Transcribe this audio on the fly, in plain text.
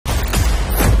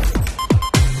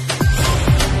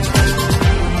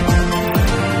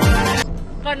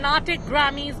Carnatic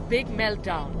Grammys Big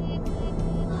Meltdown.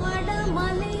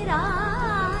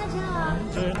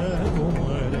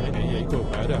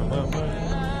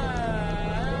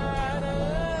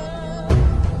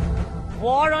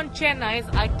 War on Chennai's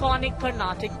iconic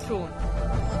Carnatic throne.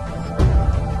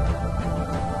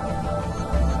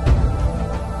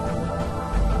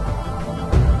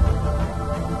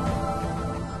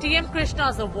 TM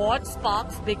Krishna's award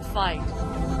sparks big fight.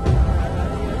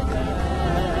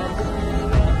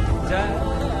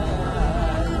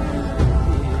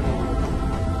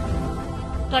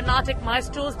 Carnatic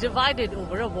maestros divided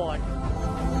over award.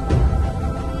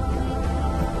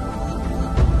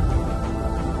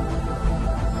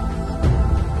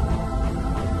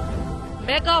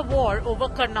 Mega war over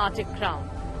Carnatic crown.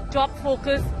 Top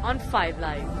focus on 5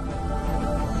 Live.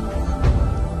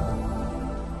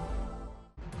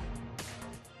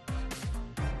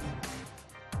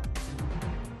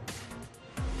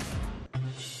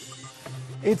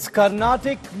 It's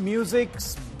Carnatic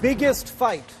music's biggest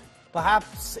fight,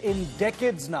 perhaps in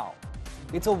decades now.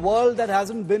 It's a world that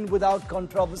hasn't been without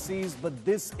controversies, but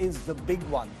this is the big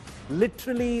one.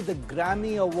 Literally, the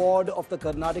Grammy Award of the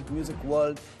Carnatic music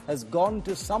world has gone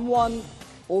to someone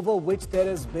over which there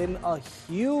has been a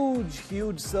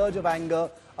huge surge of anger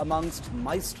amongst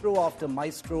maestro after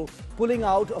maestro pulling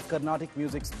out of Carnatic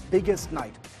music's biggest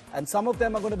night. And some of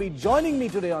them are going to be joining me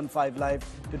today on 5 Live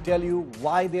to tell you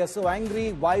why they are so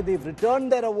angry, why they've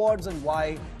returned their awards and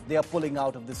why they are pulling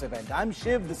out of this event. I'm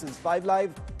Shiv, this is 5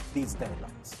 Live, these are the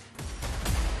headlines.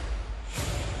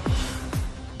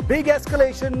 Big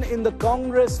escalation in the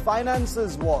Congress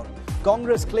finances war.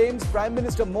 Congress claims Prime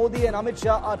Minister Modi and Amit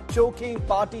Shah are choking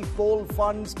party poll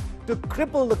funds to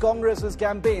cripple the Congress's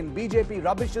campaign. BJP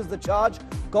rubbishes the charge,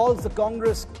 calls the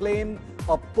Congress claim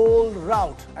a poll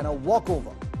rout and a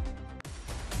walkover.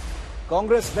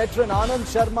 Congress veteran Anand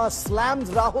Sharma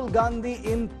slams Rahul Gandhi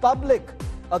in public,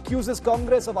 accuses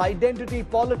Congress of identity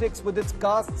politics with its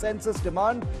caste census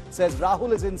demand, says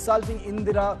Rahul is insulting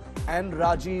Indira and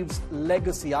Rajiv's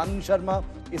legacy. Anand Sharma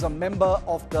is a member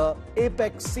of the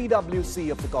apex CWC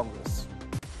of the Congress.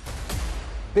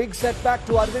 Big setback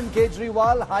to Arvind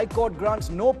Kejriwal. High Court grants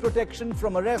no protection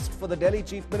from arrest for the Delhi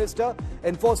Chief Minister.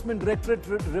 Enforcement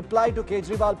Directorate reply to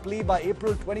Kejriwal plea by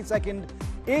April 22nd.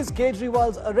 Is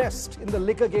Kejriwal's arrest in the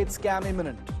Liquorgate scam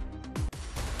imminent?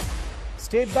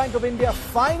 State Bank of India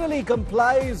finally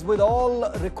complies with all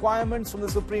requirements from the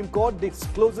Supreme Court,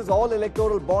 discloses all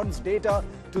electoral bonds data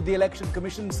to the Election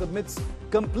Commission, submits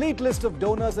complete list of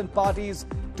donors and parties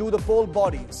to the poll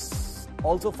bodies,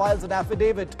 also files an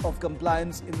affidavit of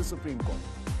compliance in the Supreme Court.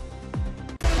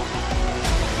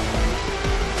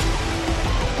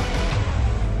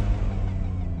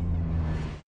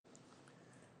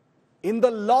 In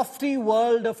the lofty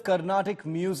world of Carnatic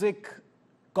music,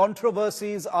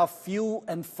 controversies are few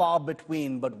and far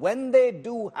between, but when they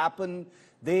do happen,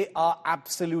 they are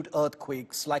absolute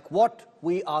earthquakes, like what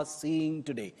we are seeing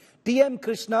today. TM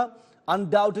Krishna,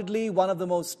 undoubtedly one of the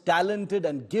most talented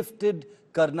and gifted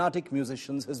Carnatic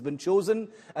musicians, has been chosen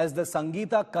as the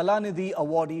Sangita Kalanidhi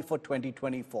awardee for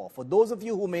 2024. For those of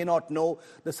you who may not know,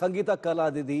 the Sangita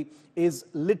Kalanidhi is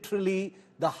literally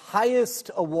the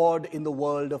highest award in the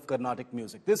world of Carnatic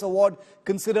music. This award,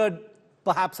 considered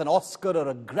perhaps an Oscar or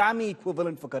a Grammy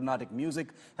equivalent for Carnatic music,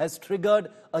 has triggered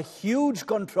a huge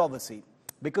controversy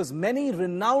because many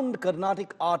renowned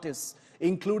Carnatic artists,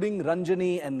 including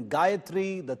Ranjani and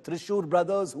Gayatri, the Trishur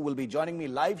brothers, who will be joining me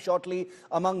live shortly,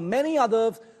 among many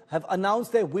others, have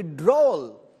announced their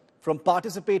withdrawal from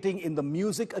participating in the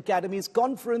Music Academy's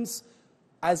conference,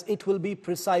 as it will be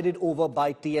presided over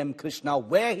by TM Krishna,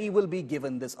 where he will be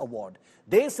given this award.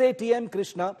 They say TM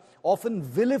Krishna often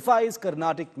vilifies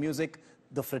Carnatic music,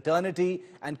 the fraternity,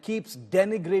 and keeps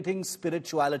denigrating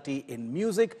spirituality in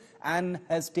music, and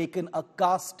has taken a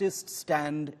casteist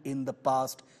stand in the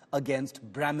past against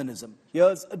Brahmanism.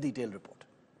 Here's a detailed report.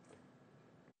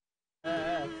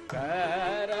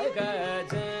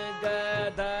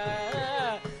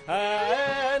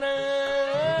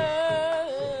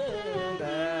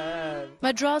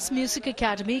 Madras Music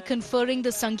Academy conferring the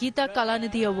Sangita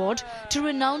Kalanidhi Award to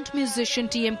renowned musician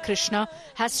TM Krishna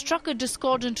has struck a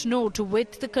discordant note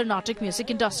with the Carnatic music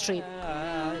industry.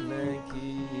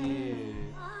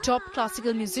 Top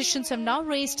classical musicians have now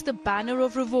raised the banner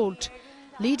of revolt.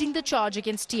 Leading the charge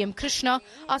against TM Krishna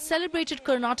are celebrated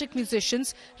Carnatic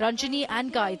musicians Ranjani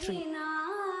and Gayatri.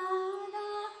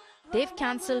 They've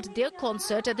cancelled their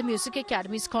concert at the Music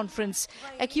Academy's conference,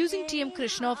 accusing TM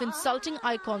Krishna of insulting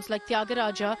icons like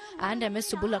Tyagaraja and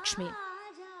MS Subbulakshmi.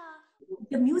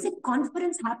 The music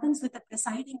conference happens with the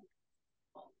presiding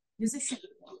musician.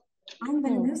 And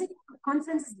when a music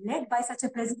conference is led by such a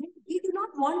president, we do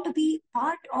not want to be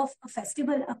part of a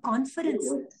festival, a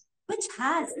conference, which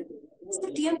has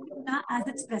Mr. T.M. Krishna as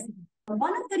its president.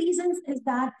 One of the reasons is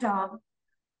that the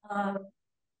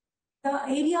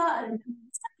area,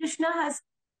 Mr. Krishna has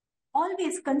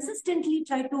always consistently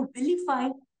tried to vilify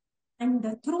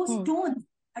and throw stones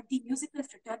at the musical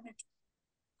fraternity.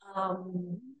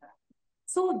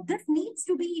 So this needs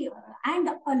to be, and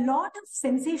a lot of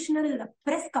sensational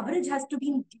press coverage has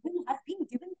been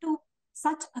given to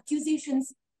such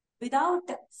accusations without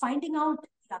finding out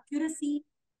the accuracy,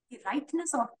 the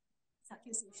rightness of these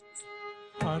accusations.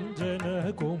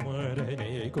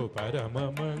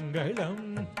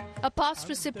 A past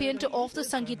recipient of the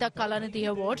Sangita Kalanidhi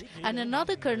Award and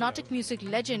another Carnatic music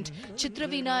legend,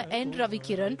 Chitraveena N.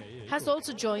 Ravikiran, has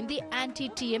also joined the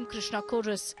anti-T.M. Krishna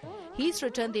chorus. He's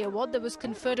returned the award that was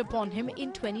conferred upon him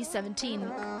in 2017.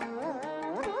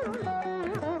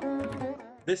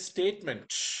 This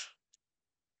statement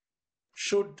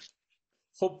should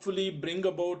hopefully bring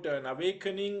about an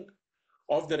awakening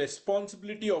of the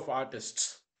responsibility of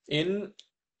artists in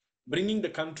bringing the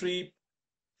country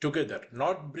together,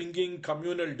 not bringing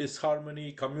communal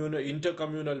disharmony,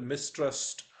 intercommunal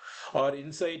mistrust, or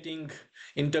inciting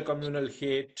intercommunal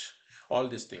hate, all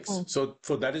these things. So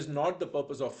that is not the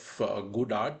purpose of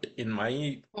good art in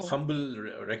my humble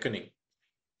reckoning.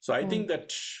 So I think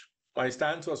that my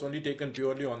stance was only taken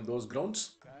purely on those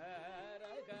grounds.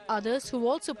 Others who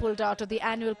also pulled out of the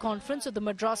annual conference of the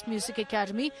Madras Music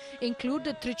Academy include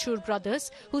the Trichur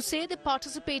brothers, who say that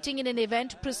participating in an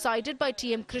event presided by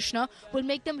T.M. Krishna will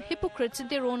make them hypocrites in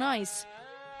their own eyes.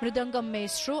 Mridangam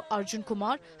maestro Arjun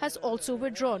Kumar has also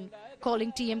withdrawn,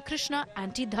 calling T.M. Krishna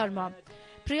anti-dharma.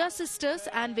 Priya sisters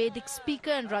and Vedic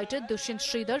speaker and writer Dushyanth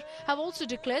Sridhar have also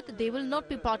declared that they will not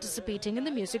be participating in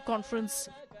the music conference.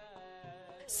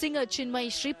 Singer Chinmayi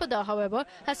Sripada, however,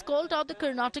 has called out the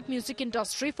Carnatic music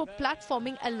industry for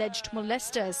platforming alleged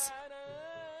molesters.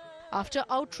 After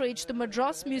outrage, the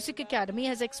Madras Music Academy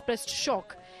has expressed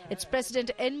shock. Its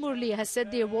president N. Murli has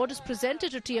said the award is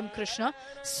presented to T.M. Krishna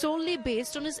solely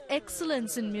based on his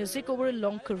excellence in music over a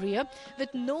long career,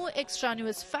 with no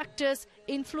extraneous factors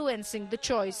influencing the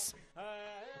choice.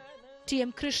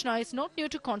 T.M. Krishna is not new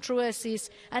to controversies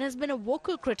and has been a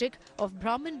vocal critic of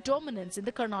Brahmin dominance in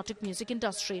the Carnatic music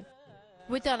industry.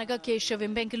 With Anaga Keshav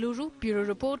in Bengaluru, Bureau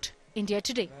Report, India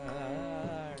Today.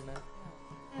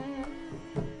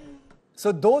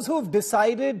 So those who've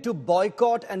decided to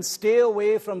boycott and stay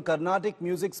away from Carnatic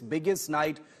music's biggest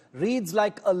night reads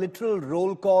like a literal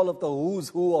roll call of the who's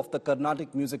who of the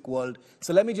Carnatic music world.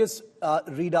 So let me just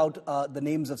read out the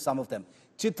names of some of them.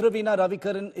 Chitraveena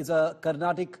Ravikaran is a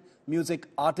Carnatic music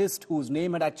artist whose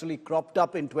name had actually cropped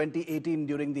up in 2018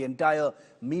 during the entire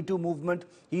Me Too movement.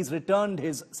 He's returned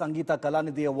his Sangita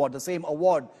Kalanidhi award, the same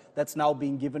award that's now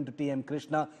being given to T.M.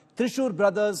 Krishna. Trishur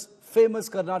brothers, famous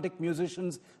Carnatic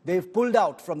musicians, they've pulled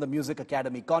out from the Music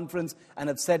Academy conference and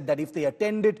have said that if they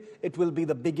attend it, it will be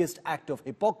the biggest act of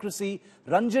hypocrisy.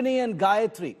 Ranjani and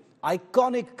Gayatri,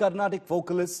 iconic Carnatic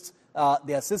vocalists,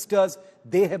 they are sisters,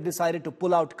 they have decided to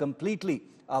pull out completely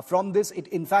from this.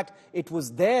 In fact, it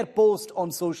was their post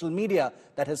on social media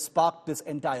that has sparked this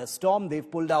entire storm. They've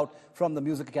pulled out from the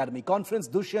Music Academy conference.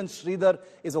 Dushyanth Sridhar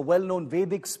is a well-known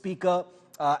Vedic speaker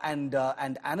and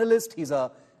analyst. He's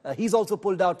also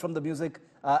pulled out from the Music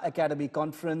Academy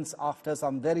conference after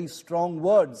some very strong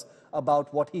words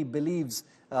about what he believes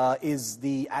is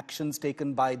the actions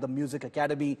taken by the Music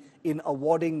Academy in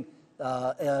awarding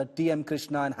T.M.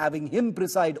 Krishna and having him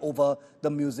preside over the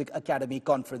Music Academy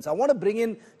conference. I want to bring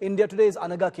in India Today's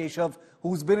Anaga Keshav,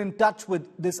 who's been in touch with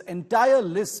this entire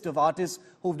list of artists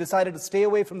who've decided to stay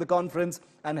away from the conference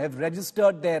and have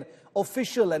registered their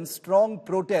official and strong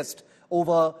protest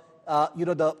over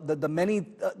the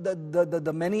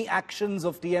many actions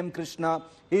of T.M. Krishna,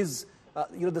 his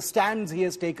the stands he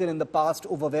has taken in the past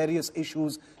over various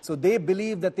issues. So they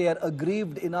believe that they are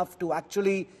aggrieved enough to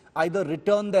actually either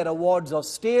return their awards or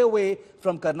stay away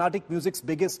from Carnatic music's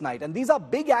biggest night. And these are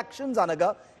big actions,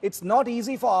 Anaga. It's not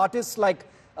easy for artists like,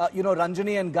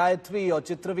 Ranjani and Gayatri or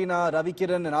Chitraveena,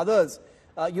 Ravikiran and others,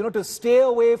 to stay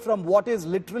away from what is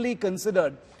literally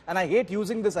considered, and I hate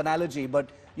using this analogy, but,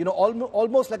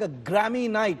 almost like a Grammy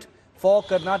night for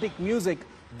Carnatic music.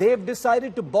 They've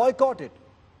decided to boycott it.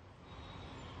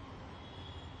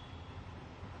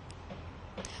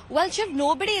 Well, Shiv,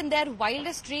 nobody in their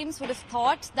wildest dreams would have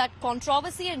thought that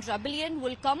controversy and rebellion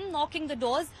will come knocking the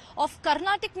doors of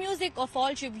Carnatic music of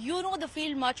all, Shiv. You know the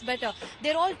field much better.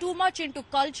 They're all too much into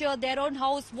culture, their own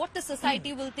house, what the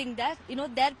society will think, that,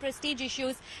 their prestige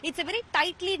issues. It's a very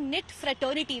tightly knit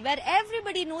fraternity where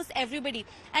everybody knows everybody.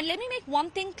 And let me make one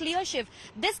thing clear, Shiv.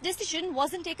 This decision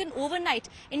wasn't taken overnight.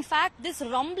 In fact, this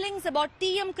rumblings about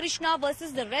TM Krishna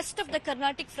versus the rest of the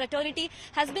Carnatic fraternity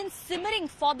has been simmering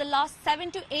for the last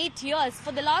 7 to 8 years.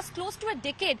 For the last close to a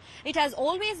decade, it has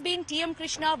always been TM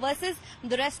Krishna versus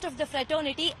the rest of the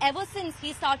fraternity ever since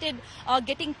he started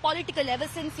getting political, ever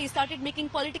since he started making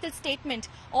political statement.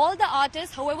 All the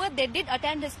artists, however, they did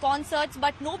attend his concerts,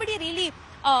 but nobody really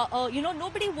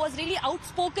nobody was really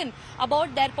outspoken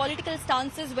about their political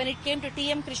stances when it came to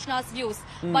TM Krishna's views.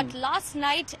 But last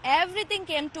night, everything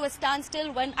came to a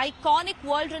standstill when iconic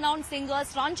world-renowned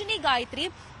singers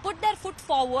Ranjani-Gayatri put their foot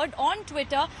forward on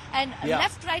Twitter, and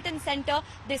left, right and center,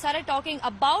 they started talking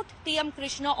about TM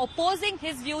Krishna, opposing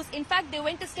his views. In fact, they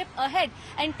went a step ahead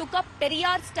and took up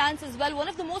Periyar stance as well, one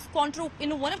of the most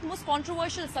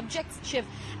controversial subjects, Shiv.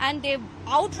 And they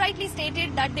outrightly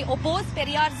stated that they oppose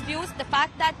Periyar's views, the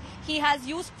fact that he has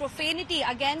used profanity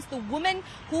against the women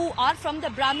who are from the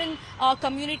Brahmin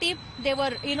community. They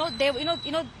were,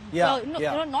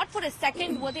 not for a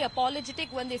second were they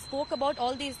apologetic when they spoke about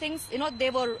all these things. They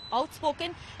were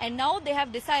outspoken, and now they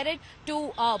have decided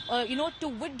to, to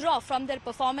withdraw from their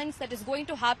performance that is going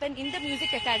to happen in the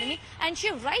Music Academy. And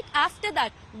Shiv, right after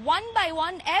that, one by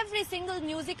one, every single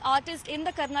music artist in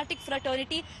the Carnatic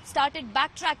fraternity started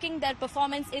backtracking their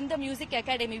performance in the Music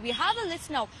Academy. We have a list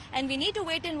now, and we need to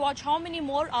wait and watch how many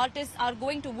more artists are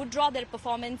going to withdraw their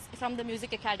performance from the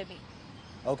Music Academy.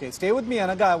 Okay, stay with me,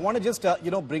 Anaga. I want to just,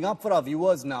 bring up for our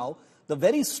viewers now the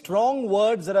very strong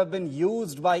words that have been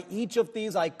used by each of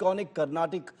these iconic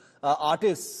Carnatic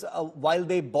artists while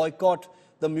they boycott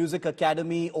the Music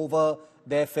Academy over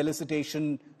their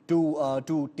felicitation to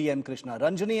TM Krishna.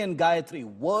 Ranjani and Gayatri,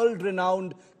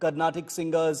 world-renowned Carnatic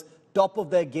singers, top of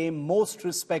their game, most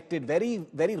respected, very,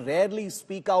 very rarely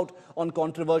speak out on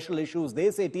controversial issues.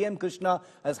 They say TM Krishna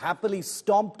has happily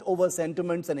stomped over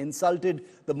sentiments and insulted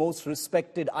the most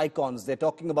respected icons. They're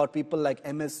talking about people like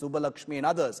MS Subbalakshmi and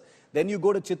others. Then you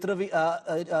go to Chitravina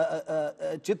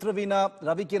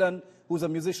Ravikiran, who's a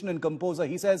musician and composer.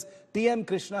 He says TM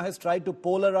Krishna has tried to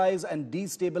polarize and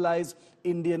destabilize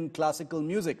Indian classical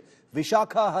music.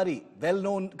 Vishakha Hari,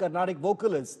 well-known Carnatic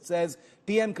vocalist, says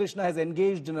TM Krishna has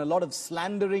engaged in a lot of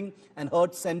slandering and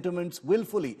hurt sentiments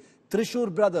willfully.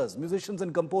 Trishur brothers, musicians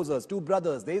and composers, two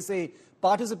brothers, they say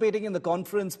participating in the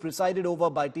conference presided over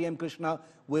by TM Krishna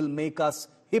will make us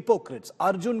hypocrites.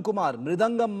 Arjun Kumar,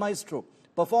 Mridangam maestro,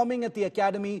 performing at the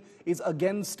academy is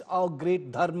against our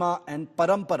great dharma and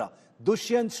parampara.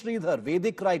 Dushyanth Sridhar,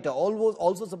 Vedic writer,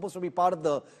 also supposed to be part of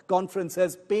the conference,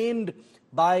 says pained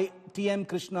by TM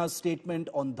Krishna's statement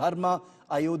on Dharma,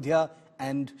 Ayodhya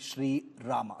and Sri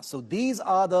Rama. So these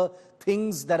are the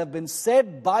things that have been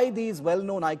said by these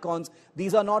well-known icons.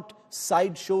 These are not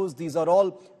sideshows. These are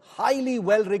all highly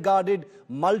well-regarded,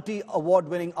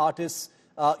 multi-award-winning artists,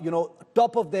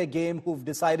 top of their game, who've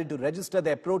decided to register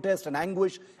their protest and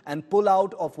anguish and pull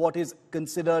out of what is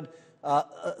considered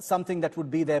something that would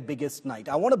be their biggest night.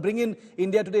 I want to bring in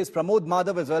India Today's Pramod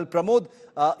Madhav as well. Pramod,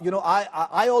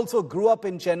 I also grew up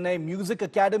in Chennai. Music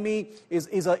Academy is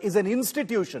an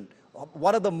institution,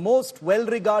 one of the most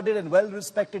well-regarded and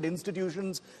well-respected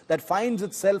institutions that finds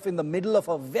itself in the middle of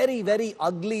a very, very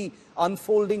ugly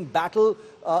unfolding battle,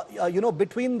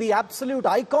 between the absolute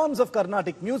icons of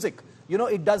Carnatic music.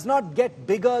 It does not get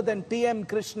bigger than TM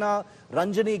Krishna,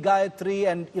 Ranjani-Gayatri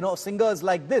and, singers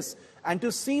like this. And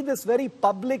to see this very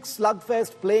public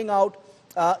slugfest playing out,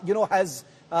 has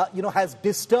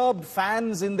disturbed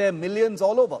fans in their millions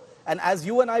all over. And as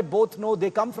you and I both know, they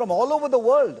come from all over the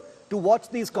world to watch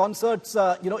these concerts,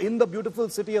 in the beautiful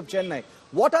city of Chennai.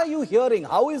 What are you hearing?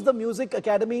 How is the Music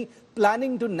Academy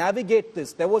planning to navigate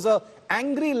this? There was an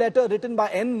angry letter written by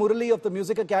N. Murali of the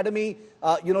Music Academy,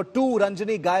 to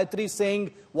Ranjani-Gayatri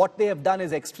saying what they have done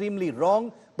is extremely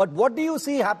wrong. But what do you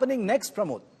see happening next,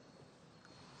 Pramod?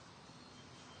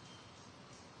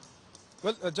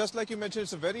 Well, just like you mentioned,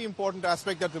 it's a very important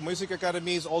aspect that the Music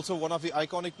Academy is also one of the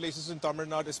iconic places in Tamil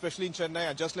Nadu, especially in Chennai.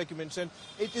 And just like you mentioned,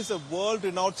 it is a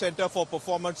world-renowned center for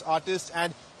performance artists.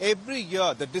 And every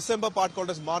year, the December part called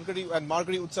as Margari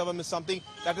Utsavam is something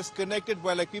that is connected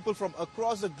where people from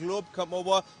across the globe come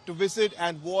over to visit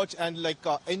and watch and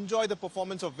enjoy the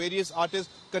performance of various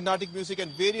artists, Carnatic music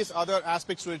and various other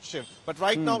aspects to it, Shiv. But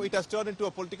right now, it has turned into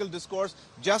a political discourse.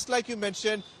 Just like you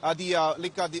mentioned, the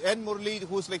N. Murali,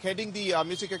 who's heading the the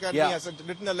Music Academy has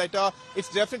written a letter.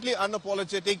 It's definitely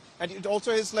unapologetic, and it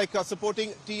also is like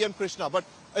supporting T.M. Krishna. But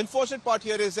unfortunate part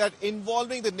here is that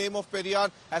involving the name of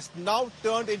Periyar has now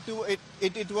turned into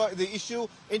the issue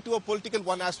into a political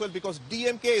one as well, because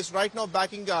DMK is right now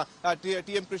backing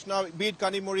T.M. Krishna, be it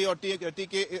Kanimuri or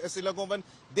T.K. Silagovan.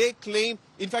 They claim,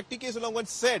 in fact, T.K. Silagovan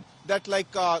said that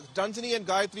like Ranjani and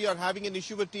Gayatri are having an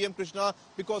issue with T.M. Krishna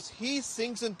because he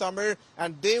sings in Tamil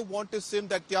and they want to sing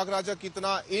that Tyagaraja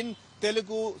Kirtana in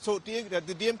Telugu. So the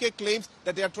DMK claims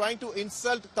that they are trying to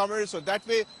insult Tamil. So that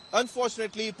way,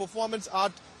 unfortunately, performance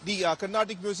art, the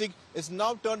Carnatic music is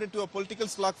now turned into a political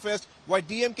slugfest, while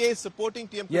DMK is supporting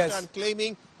T.M. Krishna and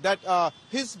claiming that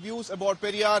his views about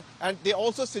Periyar, and they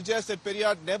also suggest that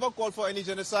Periyar never called for any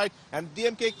genocide, and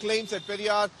DMK claims that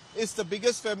Periyar is the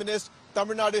biggest feminist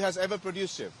Tamil Nadu has ever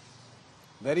produced. Shiv.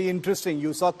 Very interesting.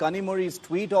 You saw Kanimuri's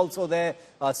tweet also there,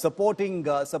 supporting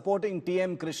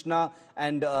T.M. Krishna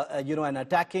and and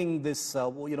attacking this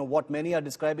what many are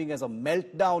describing as a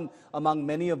meltdown among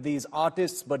many of these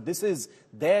artists. But this is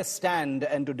their stand,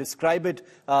 and to describe it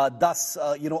thus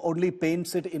only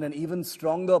paints it in an even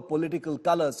stronger political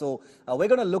color. So we're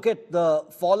going to look at the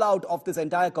fallout of this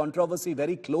entire controversy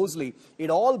very closely.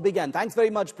 It all began. Thanks very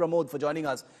much, Pramod, for joining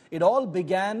us. It all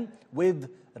began with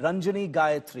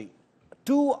Ranjani-Gayatri.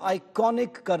 Two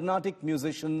iconic Carnatic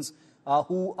musicians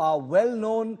who are well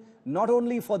known not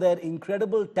only for their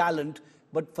incredible talent,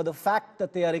 but for the fact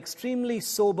that they are extremely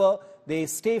sober. They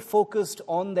stay focused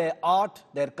on their art,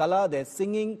 their kala, their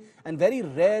singing, and very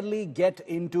rarely get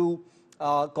into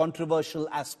controversial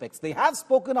aspects. They have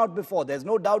spoken out before, there's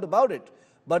no doubt about it,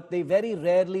 but they very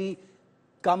rarely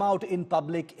come out in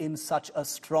public in such a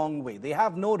strong way. They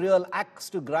have no real axe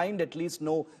to grind, at least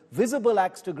no visible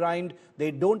axe to grind. They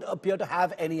don't appear to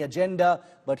have any agenda,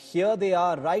 but here they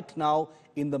are right now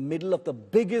in the middle of the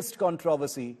biggest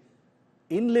controversy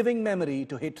in living memory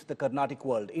to hit the Carnatic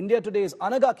world. India Today's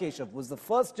Anaga Keshav was the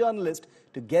first journalist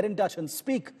to get in touch and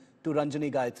speak to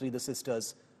Ranjani-Gayatri, the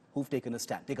sisters who've taken a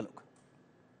stand. Take a look.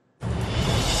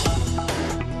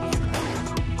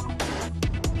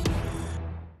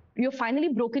 You've finally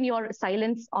broken your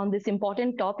silence on this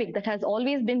important topic that has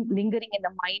always been lingering in the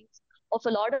minds of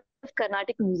a lot of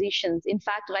Carnatic musicians. In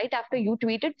fact, right after you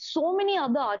tweeted, so many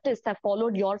other artists have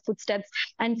followed your footsteps,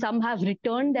 and some have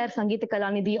returned their Sangita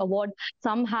Kalanidhi award,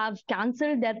 some have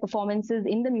cancelled their performances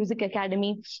in the Music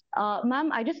Academy.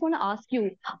 Ma'am, I just want to ask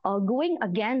you, going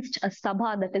against a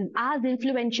Sabha that is as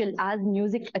influential as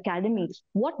Music Academy,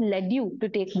 what led you to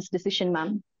take this decision,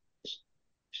 ma'am?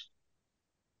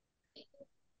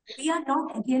 We are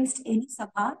not against any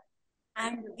Sabha,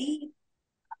 and we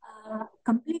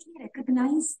completely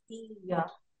recognize the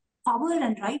power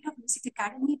and right of Music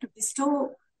Academy to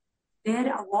bestow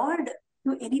their award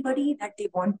to anybody that they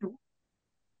want to.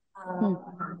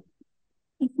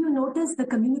 If you notice the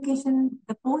communication,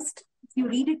 the post, if you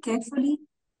read it carefully,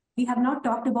 we have not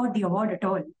talked about the award at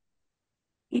all.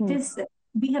 It is,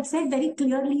 we have said very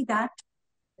clearly that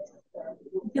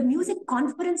the music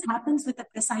conference happens with the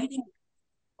presiding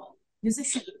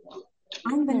musician.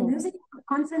 And when a music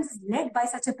conference is led by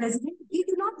such a president, we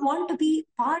do not want to be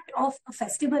part of a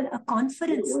festival, a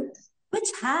conference,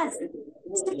 which has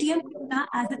Mr. T.M. Krishna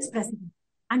as its president.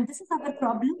 And this is our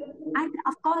problem. And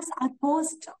of course, our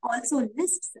post also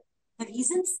lists the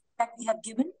reasons that we have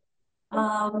given.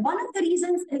 One of the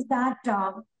reasons is that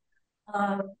the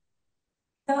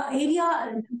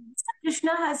area, Mr.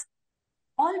 Krishna has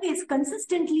always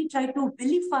consistently tried to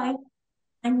vilify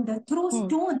and throw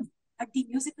stones at the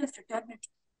musical fraternity.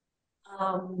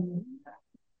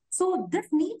 So this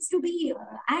needs to be,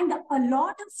 and a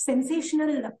lot of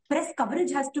sensational press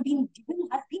coverage has been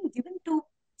given to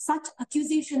such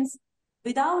accusations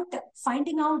without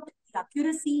finding out the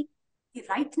accuracy, the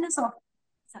rightness of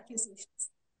these accusations.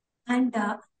 And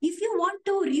if you want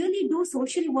to really do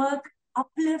social work,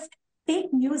 uplift,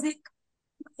 take music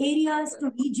to areas,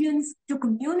 to regions, to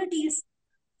communities,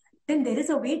 then there is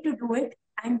a way to do it.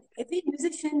 And every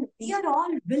musician, we are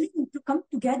all willing to come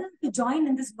together to join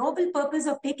in this noble purpose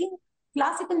of taking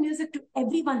classical music to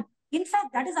everyone. In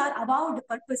fact, that is our avowed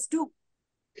purpose too.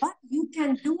 But you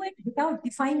can do it without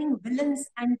defining villains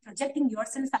and projecting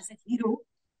yourself as a hero.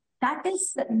 That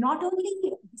is not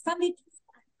only defamatory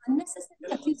and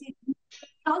unnecessary accusation,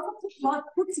 it also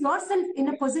puts yourself in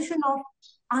a position of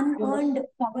unearned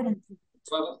power and privilege.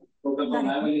 And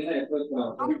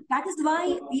that is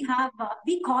why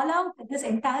we call out this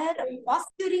entire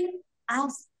posturing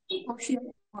as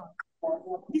social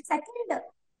work. The second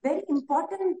very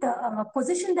important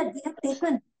position that we have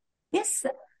taken is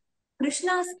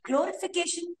Krishna's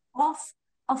glorification of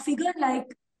a figure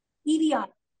like EVR,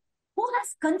 who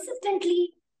has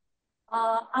consistently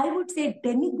I would say,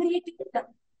 denigrated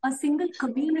a single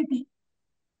community,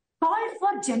 called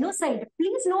for genocide.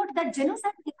 Please note that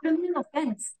genocide is a criminal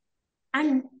offense.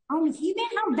 And he may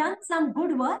have done some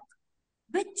good work,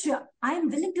 which I am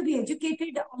willing to be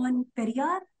educated on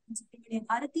Periyar,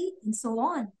 Bharati, and so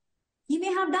on. He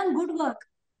may have done good work,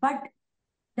 but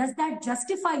does that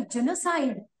justify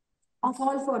genocide? A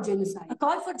call for genocide. A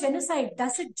call for genocide.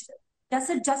 Does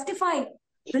it justify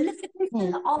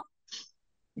vilification of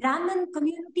Brahmin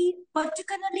community,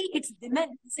 particularly its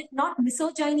women? Is it not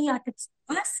misogyny at its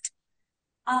worst?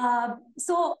 And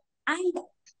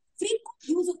frequent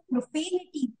use of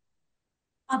profanity,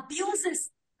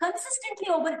 abuses consistently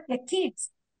over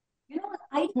decades.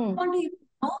 I don't want to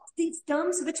know these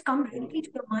terms which come readily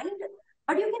to your mind,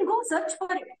 but you can go search for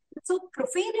it. So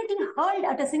profanity hurled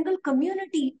at a single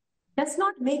community does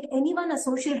not make anyone a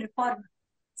social reformer.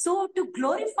 So to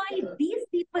glorify these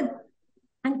people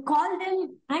and call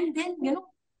them and then,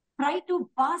 try to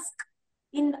bask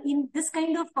in this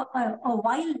kind of a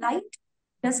wild light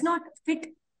does not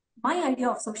fit my idea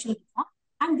of social reform.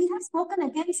 And we have spoken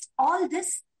against all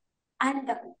this, and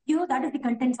that is the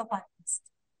contents of our list.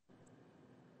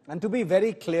 And to be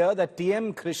very clear, that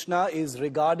T.M. Krishna is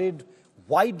regarded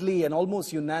widely and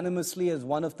almost unanimously as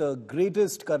one of the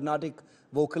greatest Carnatic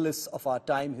vocalists of our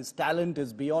time. His talent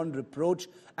is beyond reproach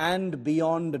and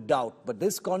beyond doubt. But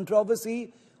this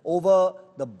controversy over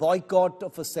the boycott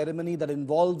of a ceremony that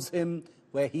involves him,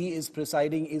 where he is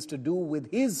presiding, is to do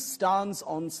with his stance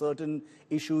on certain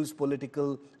issues,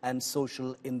 political and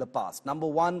social, in the past. Number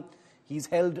one, he's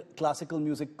held classical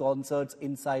music concerts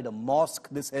inside a mosque.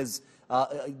 This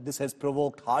has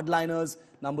provoked hardliners.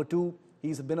 Number two,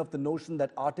 he's been of the notion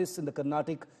that artists in the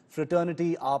Carnatic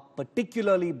fraternity are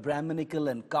particularly Brahminical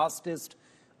and casteist.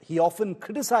 He often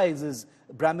criticizes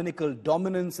Brahminical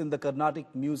dominance in the Carnatic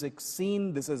music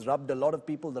scene. This has rubbed a lot of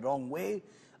people the wrong way.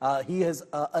 He has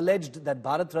alleged that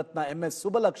Bharat Ratna M.S.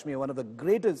 Subbulakshmi, one of the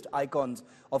greatest icons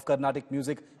of Carnatic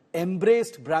music,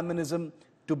 embraced Brahminism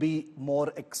to be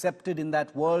more accepted in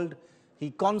that world.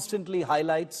 He constantly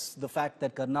highlights the fact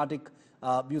that Carnatic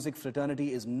music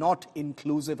fraternity is not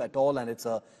inclusive at all, and it's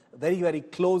a very, very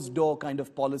closed-door kind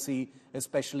of policy,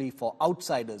 especially for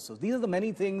outsiders. So these are the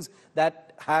many things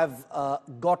that have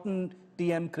gotten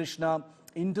T.M. Krishna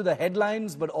into the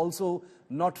headlines, but also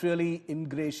not really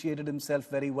ingratiated himself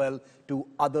very well to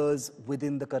others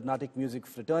within the Carnatic music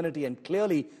fraternity. And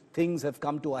clearly, things have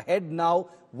come to a head now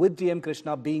with T.M.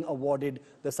 Krishna being awarded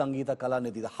the Sangita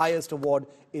Kalanidhi, the highest award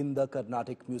in the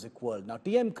Carnatic music world. Now,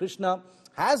 T.M. Krishna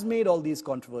has made all these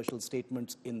controversial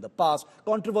statements in the past,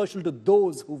 controversial to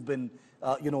those who've been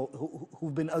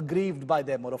who've been aggrieved by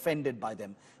them or offended by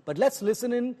them. But let's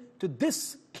listen in to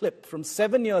this clip from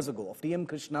 7 years ago of T.M.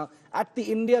 Krishna at the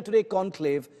India Today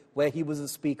conclave, where he was a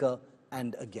speaker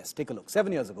and a guest. Take a look.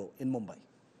 7 years ago in Mumbai.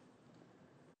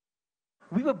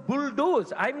 We were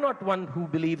bulldozed. I'm not one who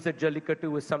believes that Jallikattu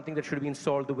was something that should have been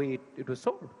solved the way it was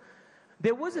solved.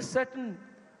 There was a certain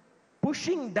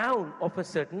pushing down of a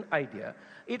certain idea.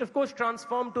 It, of course,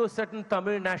 transformed to a certain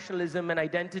Tamil nationalism and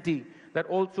identity that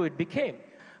also it became.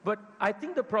 But I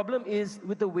think the problem is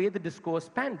with the way the discourse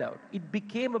panned out. It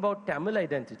became about Tamil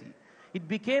identity. It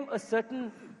became a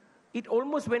certain, it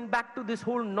almost went back to this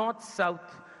whole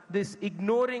north-south, this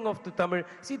ignoring of the Tamil.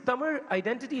 See, Tamil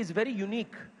identity is very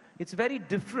unique. It's very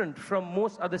different from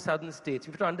most other southern states.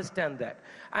 You have to understand that.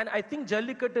 And I think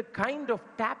Jallikattu kind of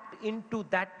tapped into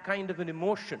that kind of an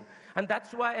emotion. And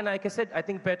that's why, and like I said, I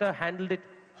think Peter handled it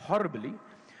horribly.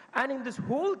 And in this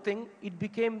whole thing, it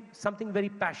became something very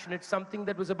passionate, something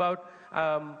that was about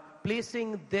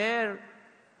placing their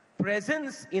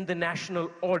presence in the national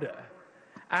order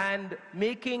and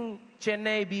making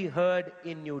Chennai be heard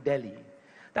in New Delhi.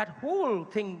 That whole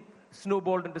thing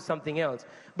snowballed into something else.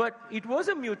 But it was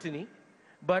a mutiny,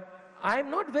 but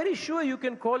I'm not very sure you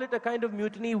can call it a kind of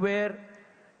mutiny where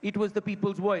it was the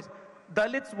people's voice.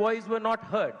 Dalits' voice were not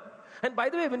heard. And by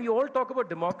the way, when you all talk about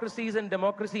democracies and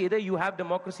democracy, either you have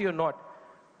democracy or not,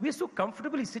 we're so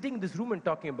comfortably sitting in this room and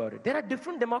talking about it. There are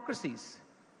different democracies.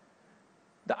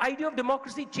 The idea of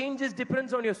democracy changes,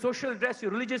 depends on your social address,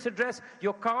 your religious address,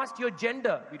 your caste, your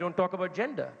gender. We don't talk about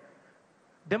gender.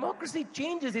 Democracy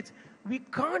changes. We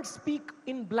can't speak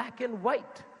in black and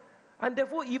white. And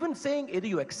therefore, even saying either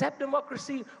you accept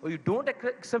democracy or you don't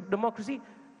accept democracy,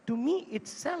 to me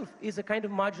itself is a kind of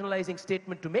marginalizing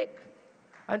statement to make.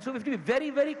 And so we have to be very,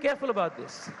 very careful about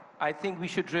this. I think we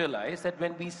should realize that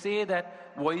when we say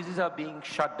that voices are being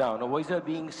shut down or voices are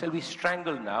being, shall we,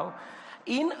 strangled now,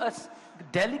 in a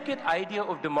delicate idea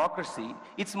of democracy,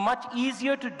 it's much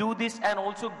easier to do this and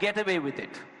also get away with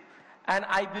it. And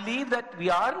I believe that we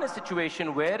are in a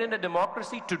situation where in a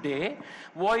democracy today,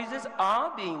 voices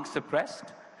are being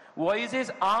suppressed.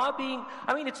 Voices are being,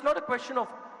 I mean, it's not a question of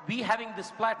we having this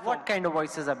platform. What kind of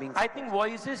voices are being suppressed? I think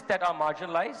voices that are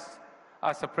marginalized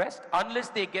are suppressed unless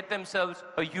they get themselves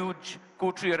a huge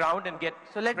coterie around and get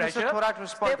So let pressure. Mr. Thorat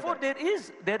respond. Therefore,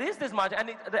 there is this margin, and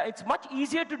it's much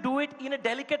easier to do it in a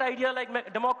delicate idea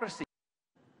like democracy.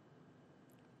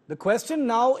 The question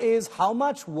now is how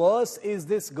much worse is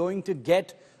this going to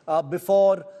get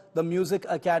before the Music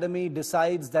Academy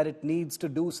decides that it needs to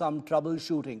do some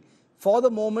troubleshooting. For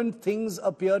the moment, things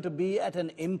appear to be at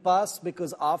an impasse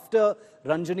because after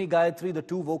Ranjani-Gayatri, the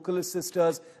two vocalist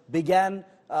sisters, began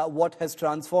what has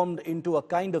transformed into a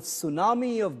kind of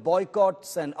tsunami of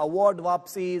boycotts and award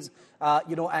wapsis,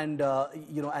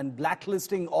 and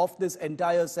blacklisting of this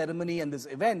entire ceremony and this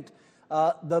event.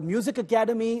 The Music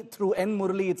Academy, through N.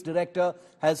 Murali, its director,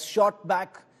 has shot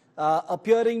back,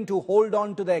 appearing to hold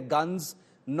on to their guns,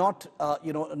 not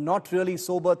really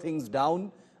sober things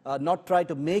down, not try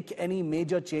to make any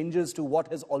major changes to what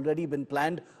has already been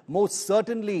planned, most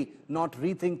certainly not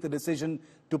rethink the decision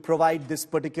to provide this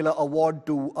particular award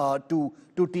to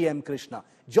T.M. Krishna.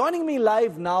 Joining me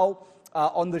live now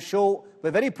on the show,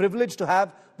 we're very privileged to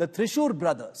have the Trishur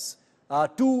brothers,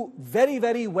 two very,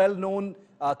 very well-known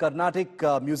Carnatic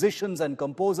musicians and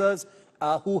composers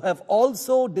who have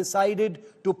also decided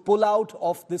to pull out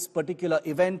of this particular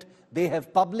event. They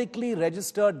have publicly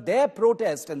registered their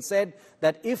protest and said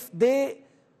that if they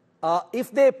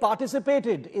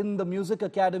participated in the Music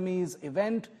Academy's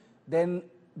event, then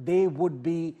they would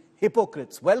be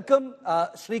hypocrites. Welcome,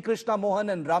 Sri Krishna Mohan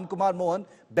and Ramkumar Mohan,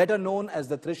 better known as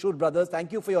the Trishur brothers.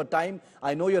 Thank you for your time.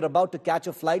 I know you're about to catch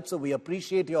a flight, so we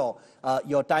appreciate your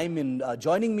time in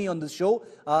joining me on this show.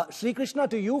 Sri Krishna,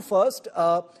 to you first.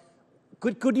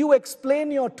 Could you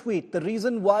explain your tweet, the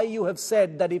reason why you have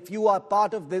said that if you are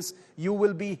part of this, you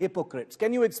will be hypocrites?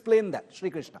 Can you explain that,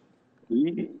 Sri Krishna?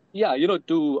 Yeah,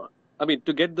 to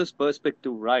get this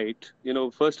perspective right,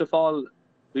 first of all,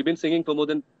 we've been singing for more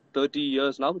than 30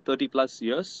 years now, 30 plus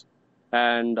years.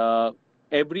 And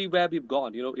everywhere we've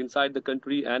gone, inside the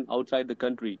country and outside the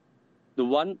country, the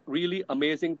one really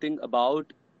amazing thing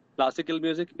about classical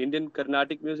music, Indian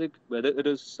Carnatic music, whether it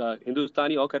is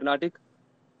Hindustani or Carnatic,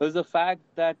 is the fact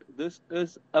that this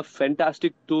is a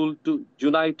fantastic tool to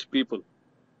unite people.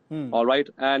 All right.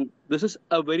 And this is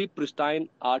a very pristine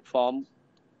art form.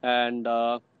 And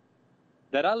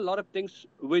there are a lot of things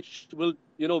which will,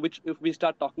 which if we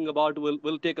start talking about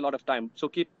will take a lot of time. So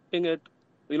keeping it,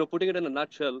 putting it in a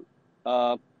nutshell,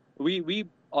 we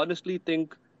honestly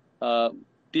think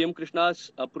T.M.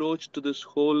 Krishna's approach to this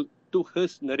whole, to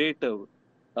his narrative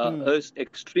is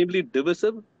extremely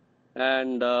divisive.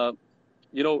 And,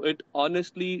 it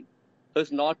honestly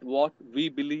is not what we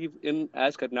believe in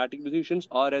as Carnatic musicians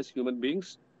or as human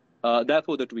beings.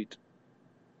 Therefore, the tweet.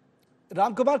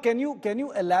 Ramkumar, can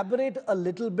you elaborate a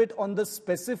little bit on the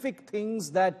specific things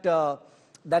that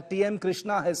T.M.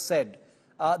 Krishna has said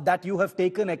that you have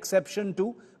taken exception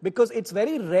to? Because it's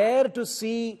very rare to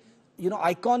see,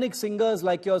 iconic singers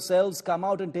like yourselves come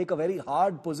out and take a very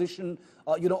hard position,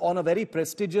 on a very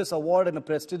prestigious award and a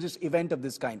prestigious event of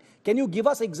this kind. Can you give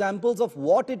us examples of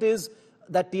what it is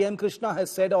that T.M. Krishna has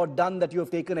said or done that you have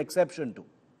taken exception to?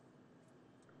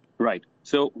 Right.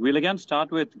 So we'll again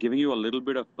start with giving you a little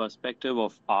bit of perspective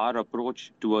of our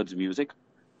approach towards music.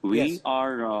 We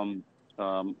are,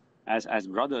 as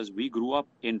brothers, we grew up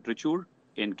in Trichure,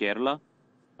 in Kerala,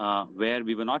 where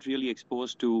we were not really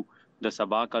exposed to the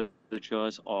Sabha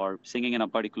cultures or singing in a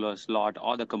particular slot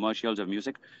or the commercials of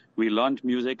music. We learned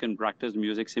music and practiced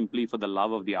music simply for the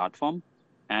love of the art form.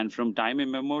 And from time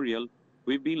immemorial,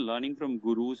 we've been learning from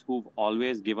gurus who've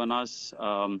always given us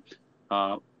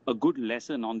a good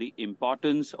lesson on the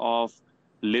importance of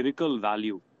lyrical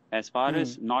value as far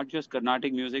as not just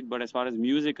Carnatic music, but as far as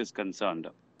music is concerned.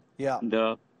 Yeah.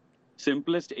 The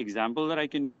simplest example that I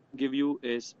can give you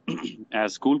is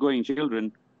as school-going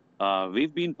children,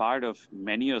 we've been part of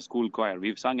many a school choir.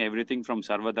 We've sung everything from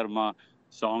Sarvadharma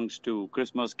songs to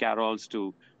Christmas carols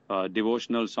to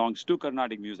devotional songs to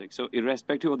Carnatic music. So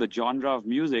irrespective of the genre of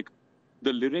music,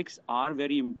 the lyrics are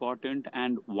very important,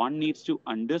 and one needs to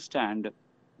understand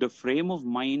the frame of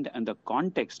mind and the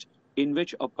context in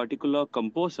which a particular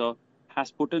composer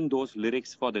has put in those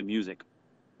lyrics for the music.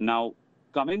 Now,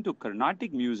 coming to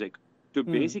Carnatic music, to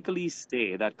basically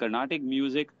say that Carnatic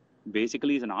music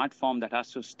basically is an art form that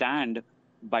has to stand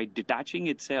by detaching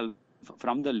itself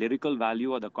from the lyrical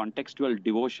value or the contextual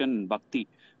devotion and bhakti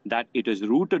that it is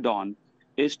rooted on,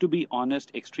 is, to be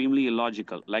honest, extremely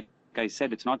illogical. Like I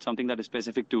said, it's not something that is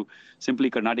specific to simply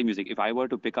Carnatic music. If I were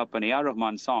to pick up an A.R.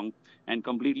 Rahman song and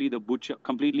completely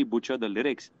butcher the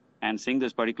lyrics and sing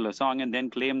this particular song and then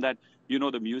claim that,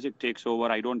 the music takes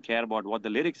over, I don't care about what the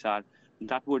lyrics are,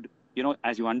 that would,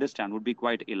 as you understand, would be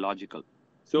quite illogical.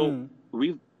 So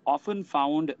we've often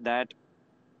found that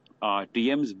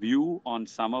TM's view on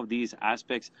some of these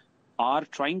aspects are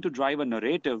trying to drive a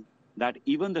narrative that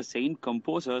even the same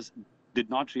composers did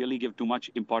not really give too much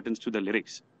importance to the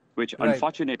lyrics, which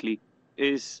unfortunately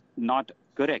is not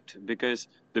correct, because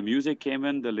the music came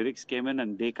in, the lyrics came in,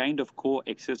 and they kind of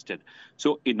coexisted.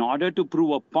 So in order to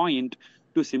prove a point,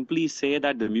 to simply say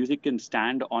that the music can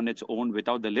stand on its own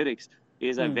without the lyrics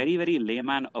is a very, very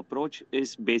layman approach,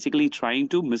 is basically trying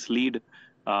to mislead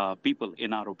people,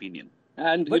 in our opinion.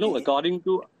 And, according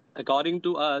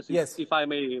to us, if I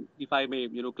may,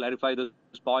 clarify this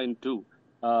point too,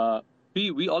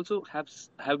 we also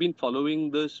have been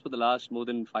following this for the last more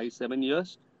than 5-7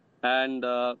 years, and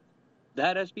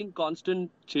there has been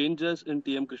constant changes in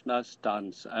TM Krishna's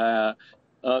stance.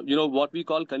 What we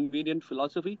call convenient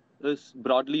philosophy is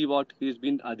broadly what he's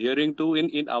been adhering to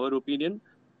in our opinion.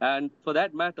 And for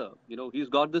that matter, he's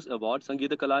got this award,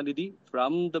 Sangita Kalanidhi,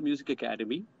 from the Music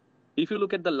Academy. If you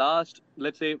look at the last,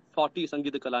 let's say, 40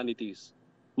 Sangita Kalanidhis,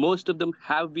 most of them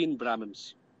have been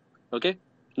Brahmins. Okay?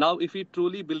 Now, if he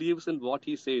truly believes in what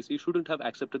he says, he shouldn't have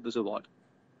accepted this award.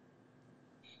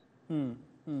 So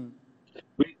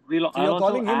you're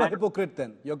calling him a hypocrite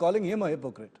then? You're calling him a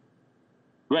hypocrite?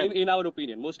 Well, in our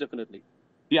opinion, most definitely.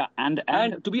 Yeah, and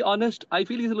to be honest, I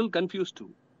feel he's a little confused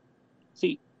too.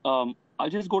 See, I'll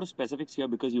just go to specifics here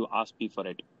because you asked me for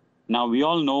it. Now, we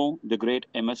all know the great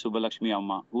M.S. Subbalakshmi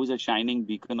Amma, who is a shining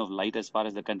beacon of light as far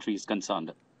as the country is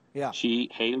concerned. Yeah. She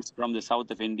hails from the south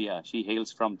of India. She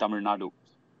hails from Tamil Nadu.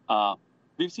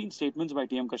 We've seen statements by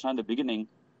T.M. Krishna in the beginning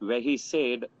where he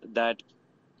said that,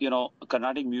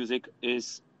 Carnatic music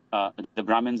is, the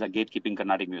Brahmins are gatekeeping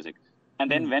Carnatic music. And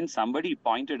then when somebody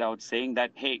pointed out saying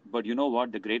that, hey, but you know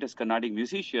what, the greatest Carnatic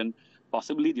musician,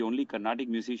 possibly the only Carnatic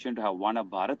musician to have won a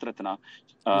Bharat Ratna,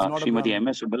 Srimati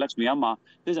M.S. Subbalakshmi Amma,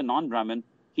 is a non-Brahmin.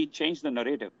 He changed the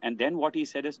narrative. And then what he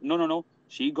said is, no,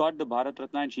 she got the Bharat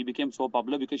Ratna and she became so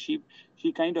popular because she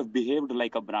kind of behaved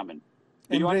like a Brahmin.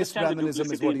 Embraced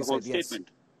Brahminism is what he said,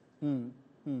 yes.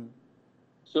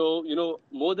 So,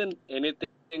 more than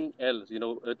anything else,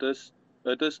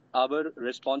 it is our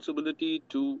responsibility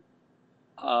to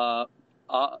our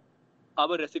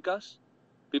rasikas,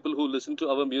 people who listen to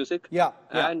our music,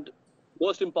 and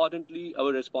most importantly,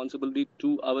 our responsibility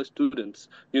to our students,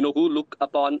 who look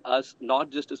upon us not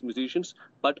just as musicians,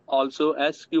 but also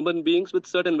as human beings with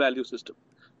certain value system.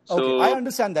 Okay, I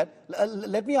understand that.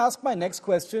 Let me ask my next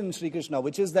question, Sri Krishna,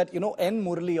 which is that, N.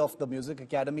 Murali of the Music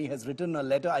Academy has written a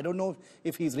letter. I don't know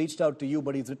if he's reached out to you,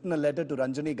 but he's written a letter to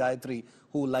Ranjani-Gayatri,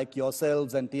 who, like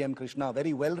yourselves and T.M. Krishna,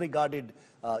 very well-regarded,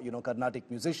 Carnatic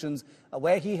musicians,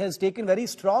 where he has taken very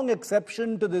strong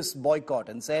exception to this boycott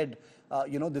and said,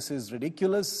 this is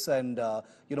ridiculous and,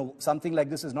 something like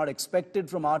this is not expected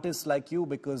from artists like you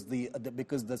because the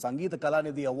Sangita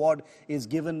Kalanidhi award is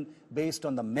given based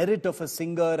on the merit of a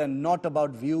singer and not about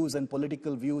views and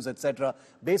political views, etc.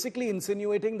 Basically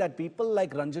insinuating that people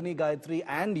like Ranjani-Gayatri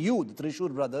and you, the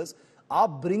Trishur brothers, are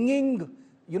bringing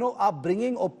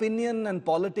opinion and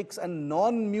politics and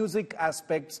non-music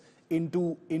aspects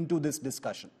into this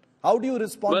discussion. How do you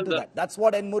respond to that? That's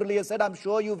what N. Murali has said. I'm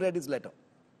sure you've read his letter.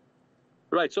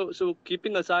 Right. So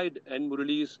keeping aside N.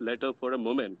 Murali's letter for a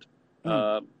moment,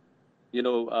 what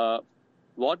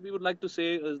we would like to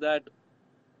say is that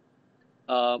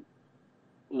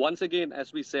once again,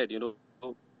 as we said,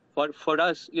 for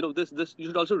us, this you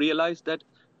should also realize that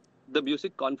the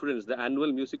music conference, the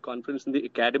annual music conference in the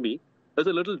academy, is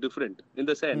a little different in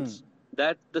the sense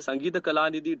that the Sangita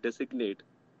Kalanidhi designate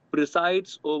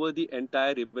presides over the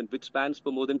entire event, which spans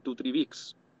for more than 2-3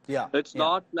 weeks. It's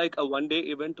not like a one-day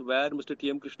event where Mr.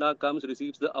 T.M. Krishna comes,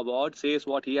 receives the award, says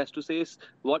what he has to say,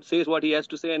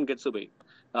 and gets away.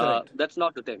 That's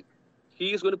not the thing.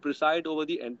 He is going to preside over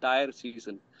the entire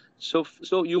season. So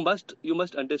you must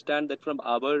understand that from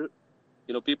our,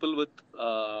 people with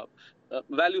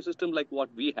value system like what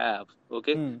we have,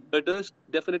 it is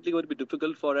definitely going to be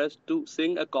difficult for us to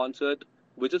sing a concert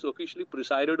which is officially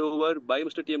presided over by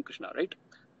Mr. T.M. Krishna, right?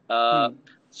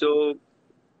 So,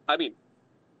 I mean,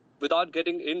 without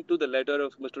getting into the letter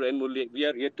of Mr. N. Murali, we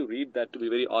are yet to read that, to be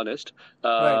very honest.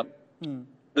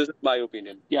 This is my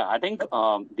opinion. Yeah, I think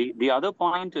the other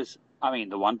point is,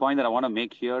 the one point that I want to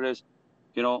make here is,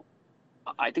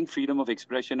 I think freedom of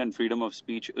expression and freedom of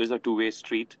speech is a two-way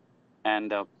street.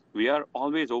 And we are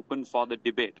always open for the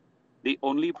debate. The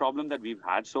only problem that we've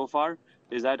had so far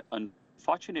is that,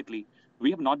 fortunately,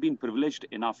 we have not been privileged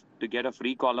enough to get a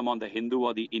free column on the Hindu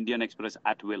or the Indian Express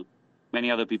at will.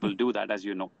 Many other people do that, as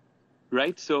you know,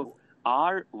 right? So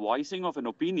our voicing of an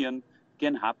opinion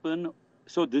can happen.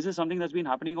 So this is something that's been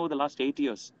happening over the last 8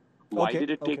 years. Why did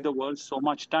it take the world so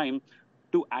much time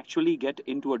to actually get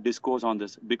into a discourse on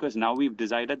this? Because now we've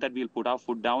decided that we'll put our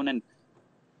foot down, and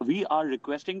we are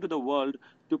requesting to the world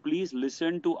to please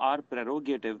listen to our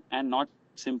prerogative and not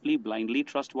simply blindly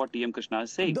trust what T.M. Krishna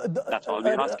is saying. That's all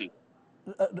we're asking.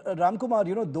 Ramkumar,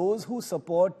 you know, those who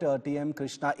support T.M.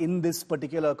 Krishna in this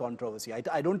particular controversy,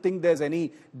 I don't think there's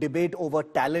any debate over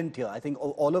talent here. I think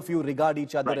all of you regard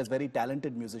each other as very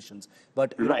talented musicians.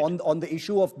 But you know, on the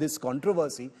issue of this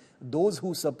controversy, those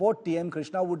who support T.M.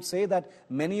 Krishna would say that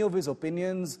many of his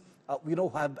opinions, you know,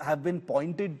 have been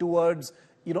pointed towards,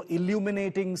 you know,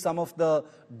 illuminating some of the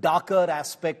darker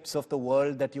aspects of the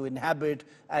world that you inhabit,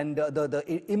 and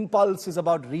the impulse is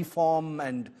about reform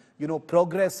and, you know,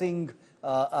 progressing,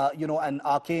 you know, an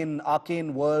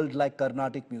arcane world like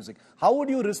Carnatic music. How would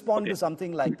you respond to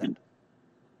something like that?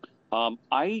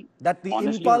 That the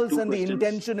impulse and the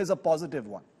intention is a positive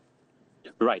one.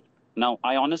 Right. Now,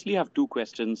 I honestly have two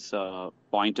questions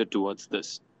pointed towards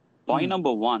this. Point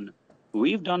number one,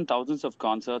 we've done thousands of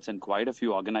concerts and quite a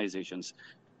few organizations,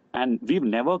 and we've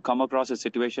never come across a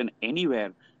situation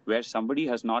anywhere where somebody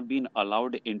has not been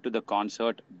allowed into the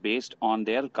concert based on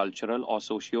their cultural or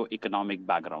socio-economic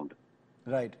background.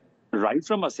 Right. Right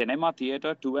from a cinema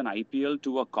theater to an IPL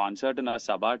to a concert in a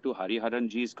Sabha to Hariharan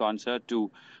Ji's concert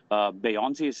to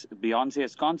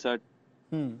Beyonce's concert,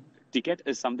 ticket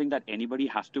is something that anybody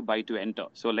has to buy to enter.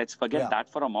 So let's forget that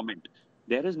for a moment.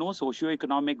 There is no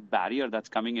socio-economic barrier that's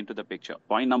coming into the picture.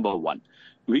 Point number one.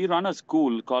 We run a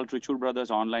school called Trichur Brothers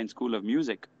Online School of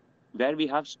Music, where we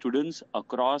have students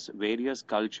across various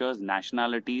cultures,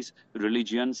 nationalities,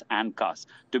 religions, and castes.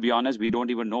 To be honest, we don't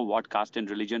even know what caste and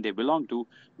religion they belong to,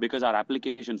 because our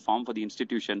application form for the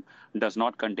institution does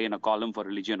not contain a column for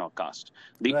religion or caste.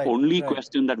 The only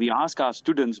question that we ask our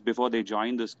students before they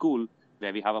join the school,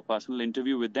 where we have a personal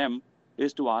interview with them,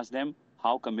 is to ask them,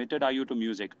 how committed are you to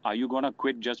music? Are you going to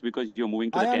quit just because you're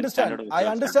moving to the 10th standard? I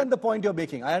understand the point you're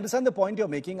making. I understand the point you're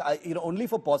making. You know, only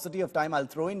for paucity of time, I'll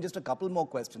throw in just a couple more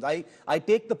questions. I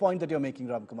take the point that you're making,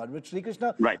 Ramkumar. Which Sri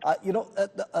Krishna, you know,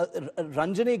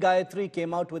 Ranjani-Gayatri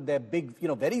came out with their big, you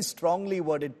know, very strongly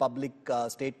worded public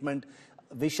statement.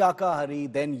 Vishaka Hari,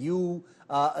 then you,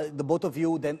 the both of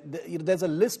you, then there's a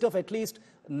list of at least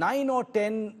 9 or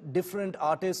 10 different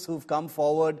artists who've come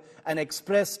forward and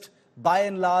expressed, by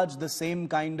and large, the same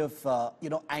kind of, you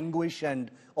know, anguish and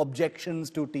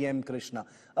objections to T.M. Krishna.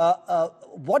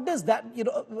 What does that, you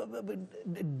know,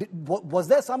 was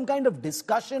there some kind of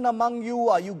discussion among you?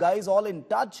 Are you guys all in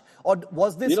touch? Or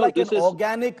was this like an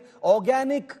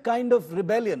organic kind of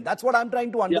rebellion? That's what I'm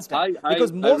trying to understand.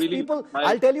 Because most people,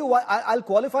 I'll tell you why, I'll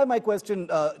qualify my question,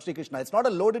 Sri Krishna. It's not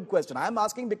a loaded question. I'm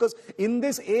asking because in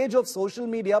this age of social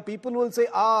media, people will say,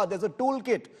 there's a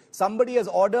toolkit. Somebody has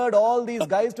ordered all these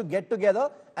guys to get together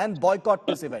and boycott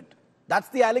this event. That's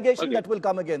the allegation that will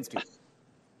come against you.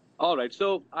 All right.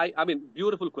 So, I mean,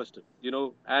 beautiful question, you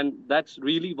know, and that's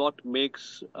really what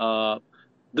makes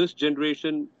this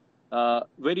generation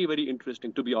very, very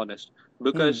interesting, to be honest.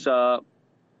 Because,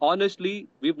 honestly,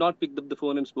 we've not picked up the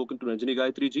phone and spoken to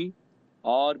Ranjani-Gayatri ji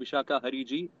or Vishaka Hari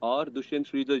ji or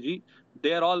Dushyanth Sridhar ji.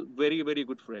 They are all very, very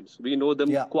good friends. We know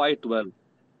them quite well.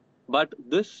 But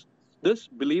this,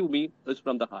 believe me, is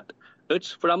from the heart.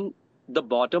 It's from the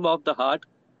bottom of the heart,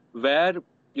 where,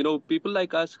 you know, people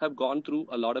like us have gone through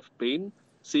a lot of pain,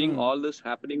 seeing all this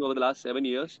happening over the last 7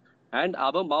 years, and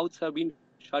our mouths have been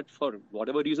shut for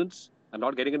whatever reasons. I'm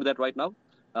not getting into that right now.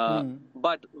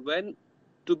 But when,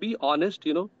 to be honest,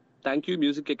 you know, thank you,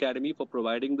 Music Academy, for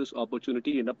providing this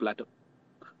opportunity in a platter.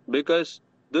 Because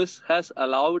this has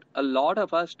allowed a lot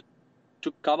of us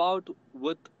to come out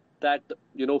with that,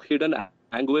 you know, hidden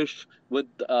anguish, with,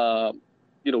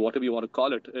 you know, whatever you want to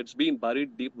call it. It's been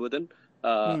buried deep within.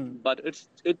 But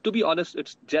to be honest,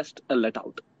 it's just a let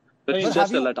out. It's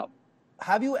just a let out.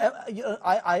 Have you,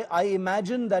 I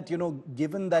imagine that, you know,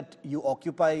 given that you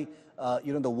occupy,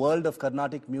 you know, the world of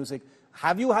Carnatic music,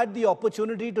 have you had the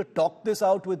opportunity to talk this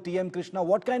out with T.M. Krishna?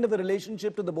 What kind of a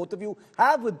relationship do the both of you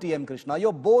have with T.M. Krishna?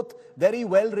 You're both very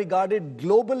well regarded,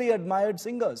 globally admired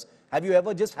singers. Have you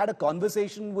ever just had a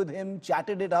conversation with him,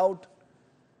 chatted it out?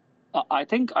 I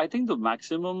think the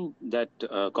maximum that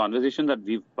conversation that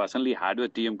we've personally had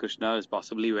with T.M. Krishna is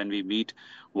possibly when we meet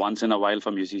once in a while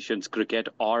for musicians cricket,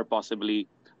 or possibly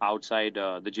outside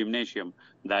the gymnasium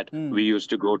that we used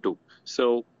to go to.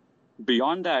 So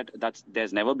beyond that,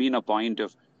 there's never been a point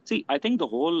of, see, I think the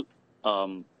whole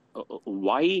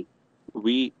why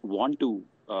we want to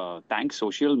thank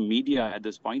social media at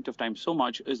this point of time so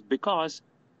much is because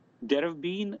there have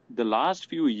been the last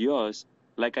few years,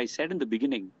 like I said in the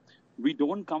beginning, we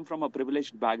don't come from a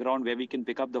privileged background where we can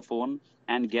pick up the phone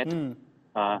and get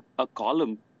a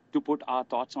column to put our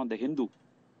thoughts on the Hindu.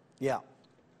 Yeah.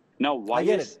 Now, why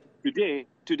is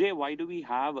today, why do we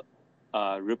have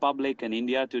Republic in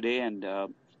India today? And,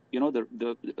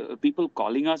 the people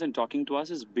calling us and talking to us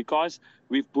is because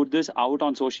we've put this out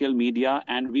on social media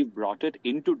and we've brought it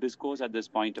into discourse at this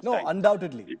point of time. No,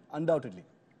 undoubtedly.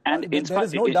 And there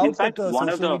is no doubt that the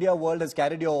social media world has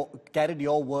carried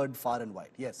your word far and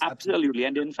wide. Yes, absolutely.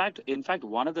 And in fact,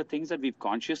 one of the things that we've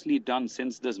consciously done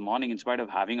since this morning, in spite of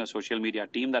having a social media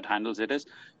team that handles it, is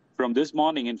from this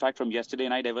morning, in fact, from yesterday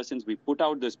night, ever since we put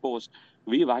out this post,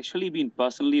 we've actually been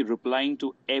personally replying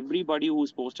to everybody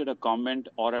who's posted a comment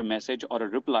or a message or a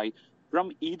reply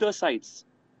from either sides,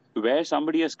 where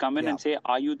somebody has come in and say,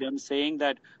 are you then saying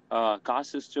that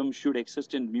caste system should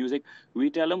exist in music? We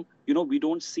tell them, we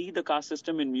don't see the caste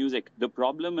system in music. The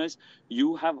problem is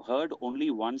you have heard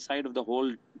only one side of the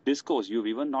whole discourse. You've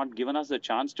even not given us the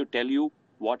chance to tell you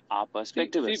what our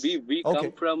perspective is. We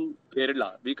come from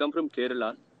Kerala. We come from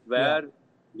Kerala, where,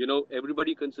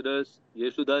 everybody considers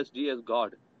Yesudas ji as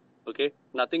God. Okay?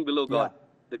 Nothing below God.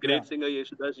 The great singer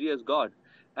Yesudas ji as God.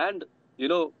 And,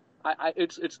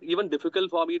 it's even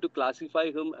difficult for me to classify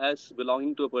him as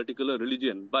belonging to a particular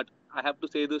religion, but I have to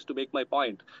say this to make my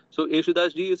point. So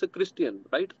Yesudas ji is a Christian,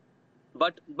 right?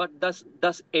 But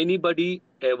does anybody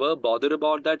ever bother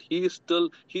about that? He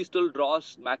still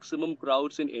draws maximum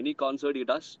crowds in any concert he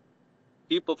does.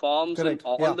 He performs in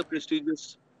all the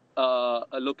prestigious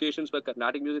locations where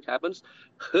Carnatic music happens.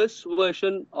 His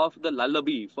version of the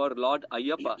lullaby for Lord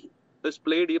Ayyappa is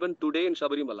played even today in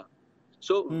Sabarimala.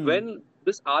 So when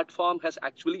this art form has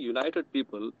actually united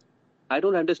people, I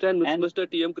don't understand Mr.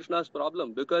 T.M. Krishna's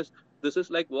problem, because this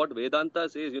is like what Vedanta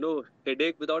says,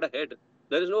 headache without a head.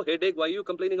 There is no headache. Why are you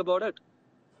complaining about it?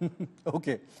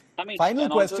 Okay. Final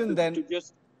question then.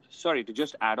 To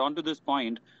just add on to this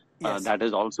point, that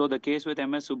is also the case with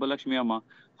MS Subbulakshmi Amma.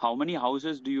 How many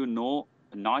houses do you know,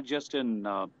 not just in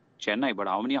Chennai, but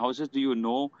how many houses do you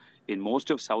know in most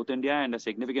of South India and a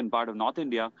significant part of North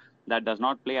India that does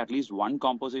not play at least one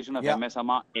composition of MS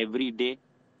Amma every day?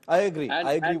 I agree.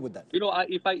 I agree with that.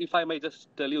 If I may just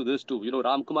tell you this too,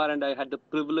 Ram Kumar and I had the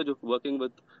privilege of working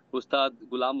with Ustad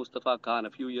Ghulam Mustafa Khan a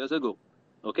few years ago.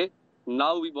 Okay,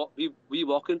 now we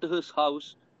walk into his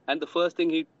house, and the first thing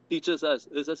he teaches us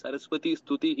is a Saraswati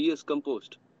Stuti he has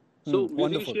composed. So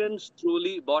musicians,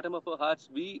 truly, bottom of our hearts,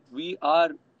 we are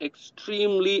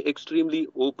extremely, extremely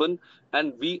open,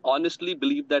 and we honestly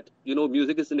believe that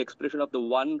music is an expression of the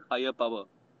one higher power.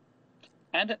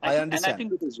 And I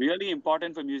think it is really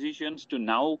important for musicians to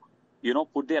now,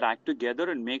 put their act together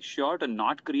and make sure to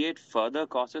not create further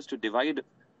causes to divide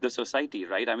the society,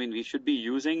 right? I mean, we should be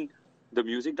using the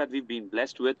music that we've been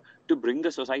blessed with to bring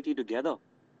the society together.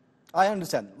 I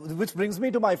understand. Which brings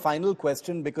me to my final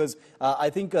question, because I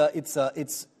think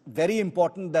it's very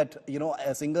important that,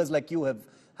 singers like you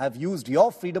have used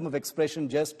your freedom of expression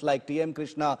just like T.M.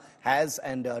 Krishna has,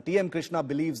 and T.M. Krishna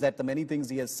believes that the many things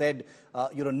he has said,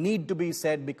 need to be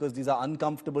said because these are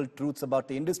uncomfortable truths about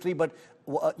the industry. But,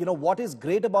 what is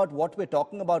great about what we're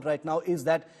talking about right now is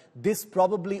that this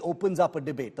probably opens up a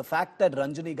debate. The fact that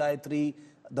Ranjani-Gayatri,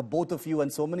 the both of you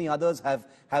and so many others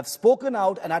have spoken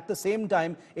out, and at the same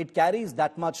time it carries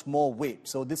that much more weight.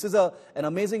 So this is an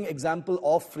amazing example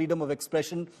of freedom of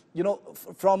expression,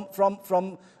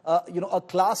 from a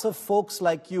class of folks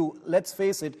like you, let's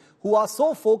face it, who are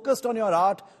so focused on your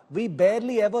art. We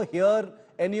barely ever hear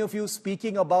any of you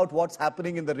speaking about what's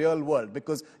happening in the real world,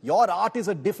 because your art is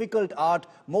a difficult art.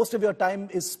 Most of your time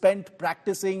is spent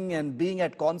practicing and being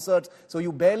at concerts, so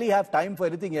you barely have time for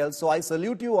anything else. So I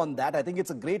salute you on that. I think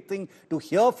it's a great thing to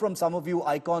hear from some of you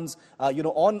icons,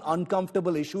 on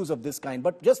uncomfortable issues of this kind.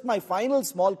 But just my final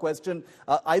small question,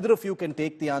 either of you can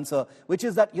take the answer, which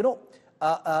is that,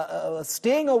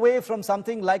 staying away from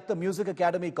something like the Music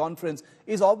Academy Conference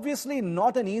is obviously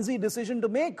not an easy decision to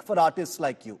make for artists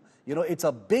like you. It's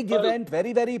a big event,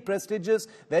 very, very prestigious,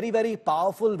 very, very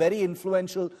powerful, very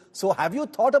influential. So have you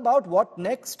thought about what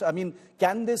next? I mean,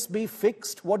 can this be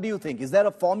fixed? What do you think? Is there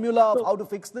a formula of how to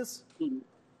fix this?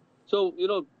 So,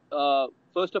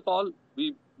 first of all,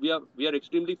 we are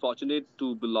extremely fortunate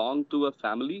to belong to a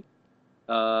family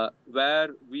where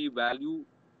we value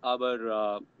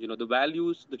our,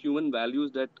 the human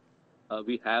values that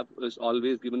we have is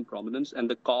always given prominence, and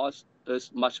the cause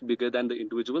is much bigger than the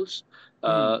individuals.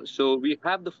 So we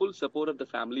have the full support of the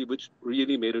family, which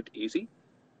really made it easy.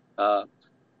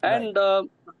 And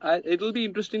it'll be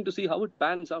interesting to see how it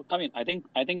pans out. I mean, I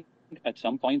think at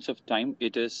some points of time,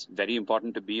 it is very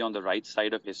important to be on the right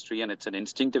side of history, and it's an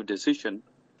instinctive decision.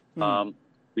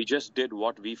 We just did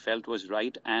what we felt was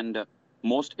right, and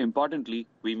most importantly,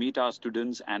 we meet our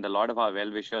students and a lot of our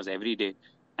well-wishers every day.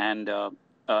 And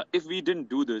if we didn't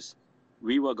do this,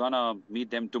 we were gonna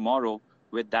meet them tomorrow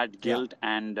with that guilt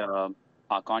and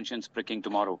our conscience pricking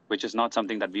tomorrow, which is not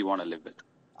something that we want to live with.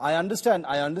 I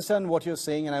understand what you're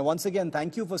saying, and I once again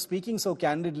thank you for speaking so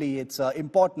candidly. It's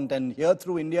important, and here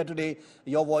through India Today,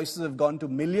 your voices have gone to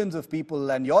millions of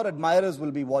people, and your admirers will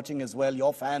be watching as well,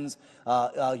 your fans,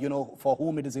 for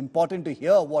whom it is important to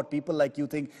hear what people like you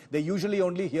think. They usually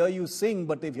only hear you sing,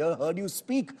 but they've heard you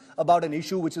speak about an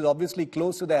issue which is obviously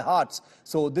close to their hearts.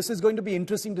 So this is going to be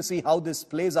interesting to see how this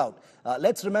plays out.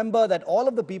 Let's remember that all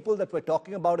of the people that we're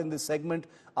talking about in this segment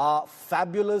are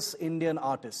fabulous Indian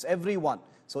artists, everyone.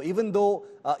 So even though,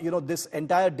 this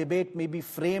entire debate may be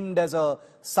framed as a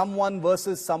someone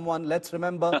versus someone, let's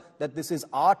remember that this is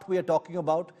art we are talking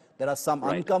about. There are some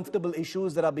uncomfortable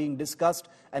issues that are being discussed,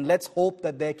 and let's hope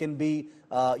that there can be,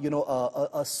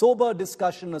 a sober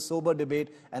discussion, a sober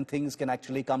debate, and things can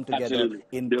actually come together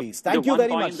in peace. Thank you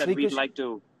very much, Sri Krishna.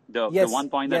 The one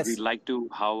point that we'd like to,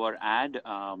 however, add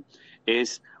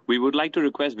is we would like to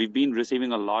request, we've been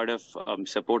receiving a lot of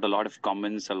support, a lot of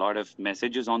comments, a lot of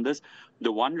messages on this.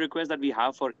 The one request that we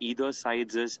have for either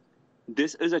sides is,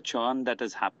 this is a churn that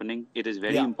is happening. It is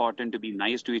very important to be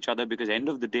nice to each other, because end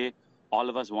of the day, all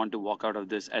of us want to walk out of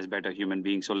this as better human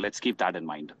beings. So let's keep that in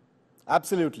mind.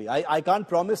 Absolutely. I can't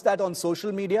promise that on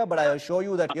social media, but I assure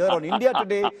you that here on India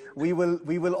Today, we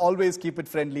will always keep it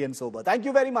friendly and sober. Thank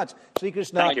you very much, Sri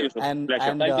Krishna and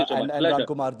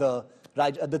Ramkumar,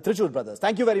 the Trichur brothers.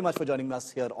 Thank you very much for joining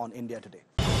us here on India Today.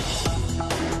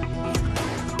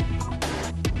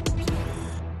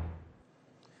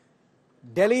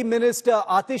 Delhi Minister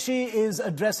Atishi is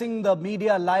addressing the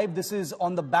media live. This is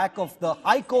on the back of the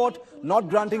High Court not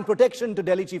granting protection to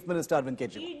Delhi Chief Minister Arvind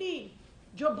Kejriwal.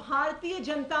 जो Bharatiya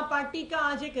Janata party का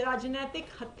आज एक राजनीतिक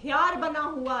हथियार बना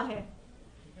हुआ है,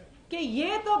 कि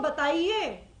ये तो बताइए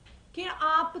कि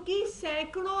आपकी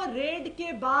सैकड़ों रेड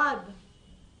के बाद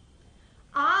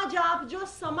आज आप जो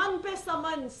समन पे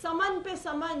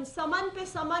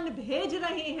समन भेज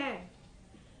रहे हैं,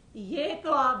 ये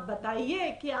तो आप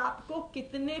बताइए कि आपको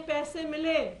कितने पैसे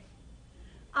मिले,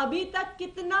 अभी तक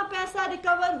कितना पैसा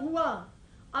रिकवर हुआ,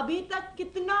 अभी तक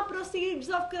कितना प्रोसीड्स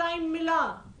ऑफ क्राइम मिला,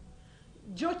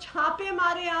 जो छापे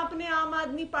मारे आपने आम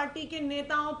आदमी पार्टी के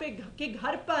नेताओं के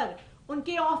घर पर,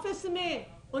 उनके ऑफिस में,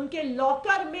 उनके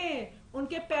लॉकर में,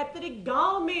 उनके पैतृक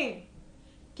गांव में,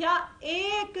 क्या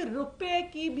 1 रुपए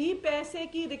की भी पैसे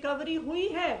की रिकवरी हुई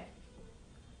है?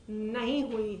 नहीं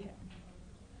हुई है।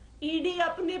 ईडी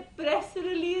अपने प्रेस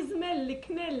रिलीज में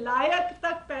लिखने लायक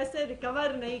तक पैसे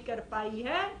रिकवर नहीं कर पाई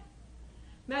है।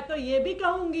 मैं तो ये भी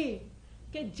कहूंगी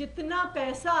कि जितना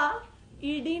पैसा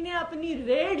ईडी ने अपनी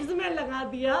रेड्स में लगा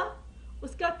दिया,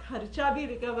 उसका खर्चा भी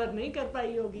रिकवर नहीं कर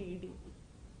पाई होगी ईडी।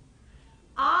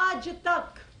 आज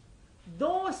तक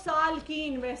 2 साल की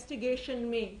इन्वेस्टिगेशन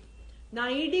में ना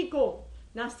ईडी को,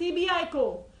 ना सीबीआई को,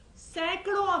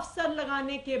 सैकड़ों अफसर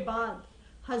लगाने के बाद,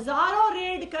 हजारों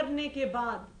रेड करने के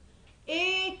बाद,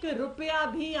 1 रुपया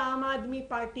भी आम आदमी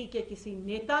पार्टी के किसी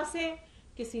नेता से,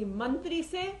 किसी मंत्री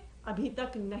से अभी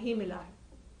तक नहीं मिला है।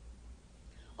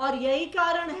 और यही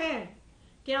कारण है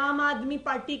कि आम आदमी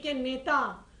पार्टी के नेता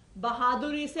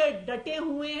बहादुरी से डटे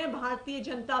हुए हैं भारतीय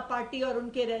जनता पार्टी और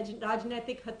उनके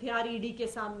राजनीतिक हथियार ईडी के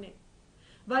सामने।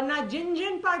 वरना जिन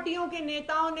जिन पार्टियों के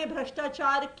नेताओं ने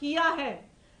भ्रष्टाचार किया है,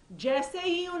 जैसे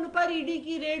ही उन पर ईडी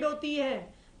की रेड होती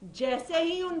है, जैसे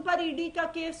ही उन पर ईडी का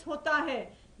केस होता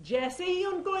है, जैसे ही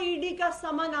उनको ईडी का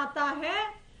समन आता है,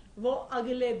 वो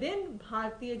अगले दिन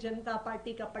भारतीय जनता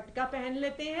पार्टी का पटका पहन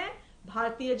लेते हैं,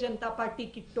 भारतीय जनता पार्टी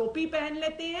की टोपी पहन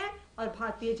लेते हैं और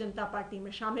भारतीय जनता पार्टी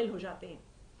में शामिल हो जाते हैं।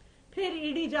 फिर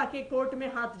ईडी जाके कोर्ट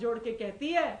में हाथ जोड़ के कहती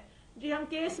है, जी हम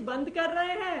केस बंद कर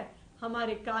रहे हैं,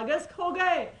 हमारे कागज खो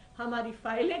गए, हमारी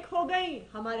फाइलें खो गई,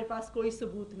 हमारे पास कोई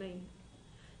सबूत नहीं है।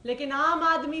 लेकिन आम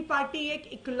आदमी पार्टी एक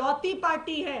इकलौती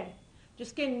पार्टी है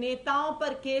जिसके नेताओं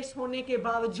पर केस होने के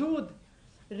बावजूद,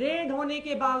 रेड होने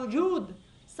के बावजूद,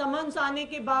 समन्स आने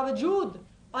के बावजूद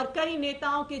और कई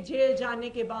नेताओं के जेल जाने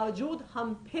के बावजूद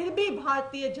हम फिर भी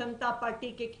भारतीय जनता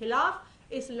पार्टी के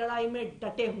खिलाफ इस लड़ाई में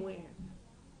डटे हुए हैं।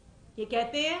 ये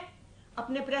कहते हैं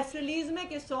अपने प्रेस रिलीज में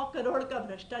कि 100 करोड़ का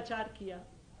भ्रष्टाचार किया।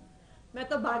 मैं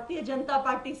तो भारतीय जनता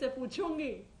पार्टी से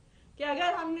पूछूंगी कि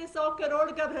अगर हमने 100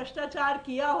 करोड़ का भ्रष्टाचार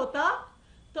किया होता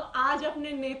तो आज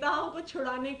अपने नेताओं को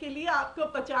छुड़ाने के लिए आपको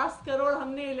 50 करोड़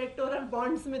हमने इलेक्टोरल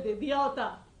बॉन्ड्स में दे दिया होता।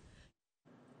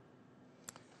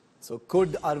 So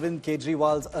could Arvind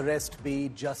Kejriwal's arrest be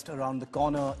just around the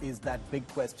corner is that big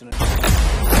question.